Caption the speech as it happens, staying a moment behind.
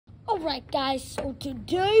Alright guys, so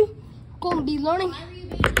today we're going to be learning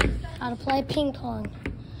how to play ping pong.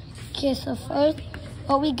 Okay, so first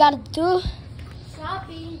what we got to do, Stop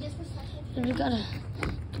being disrespectful. we got to,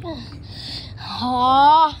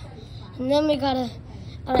 and then we got to,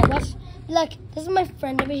 alright, watch, look, this is my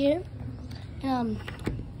friend over here.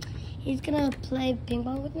 He's going to play ping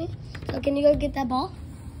pong with me. So can you go get that ball?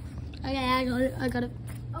 Okay, I got it.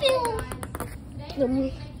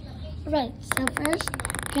 Okay. Alright, so first,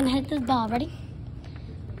 we're going to hit this ball. Ready?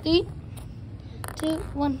 3, 2,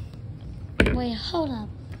 1. Wait, hold up.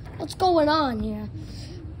 What's going on here?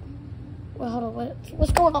 Wait, hold up.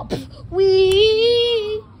 What's going on?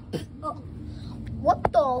 What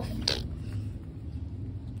the?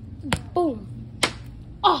 Boom.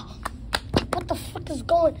 Oh, what the fuck is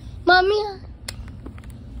going on? Mommy?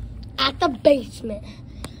 At the basement,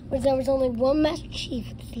 where there was only one Master Chief,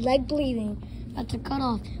 his leg bleeding, about to cut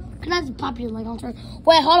off. We're gonna have to pop your leg on turn.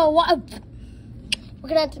 Wait, hold on, what? We're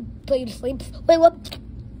gonna have to put you to sleep. Wait, what?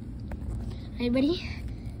 Are you ready?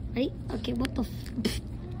 Ready? Okay, what the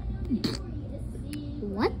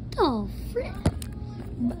what the frick?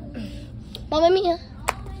 Mamma mia.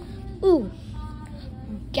 Ooh,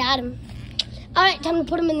 got him. All right, time to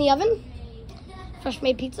put him in the oven. Fresh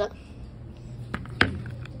made pizza.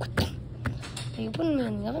 You put it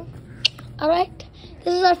in the oven. All right,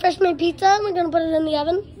 this is our fresh made pizza. We're gonna put it in the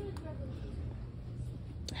oven.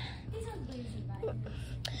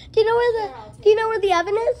 Do you know where the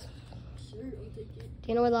oven is? Sure, I'll take it. Do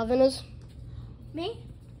you know where the oven is? Me?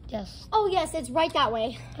 Yes. Oh yes, it's right that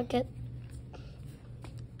way. Okay.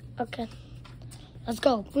 Okay. Let's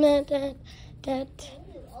go.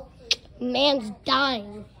 Man's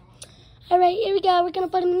dying. All right, here we go. We're gonna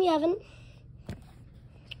put him in the oven.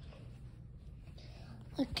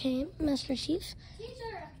 Okay, Master Chief.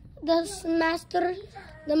 Teacher. The masterpiece.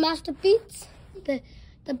 The masterpiece.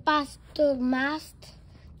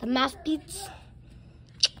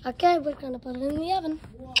 Okay, we're gonna put it in the oven.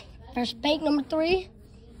 First bake number 3.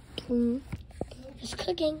 It's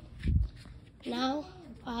cooking. Now,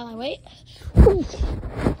 while I wait,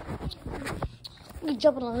 we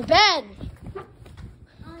jumping on the bed.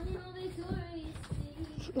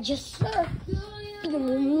 Yes, sir.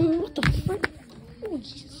 What the frick? Oh,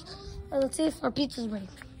 Jesus. Let's see if our pizza's ready.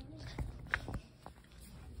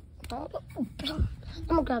 I'm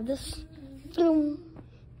gonna grab this.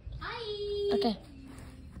 Okay.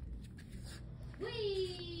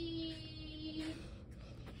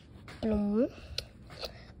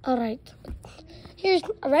 All right.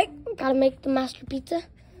 Gotta make the master pizza.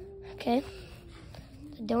 Okay.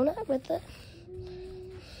 The donut with it.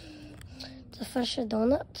 The fresh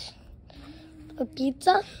donut. A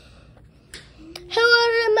pizza. Who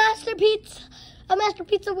ordered a master pizza? A master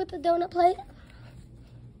pizza with a donut plate?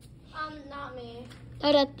 Not me.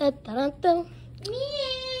 Da-da-da-da-da-da. Me!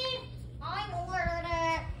 I ordered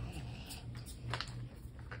it.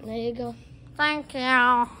 There you go. Thank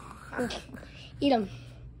you. Eat them.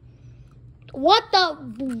 What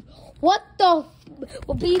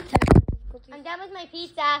pizza? I'm done with my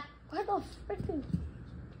pizza. What the freaking?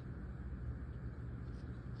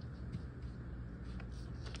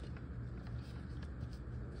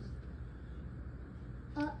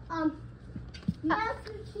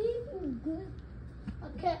 Master Chief is good.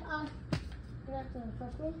 Okay, you have to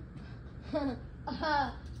fuck me.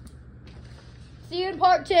 See you in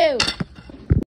part 2.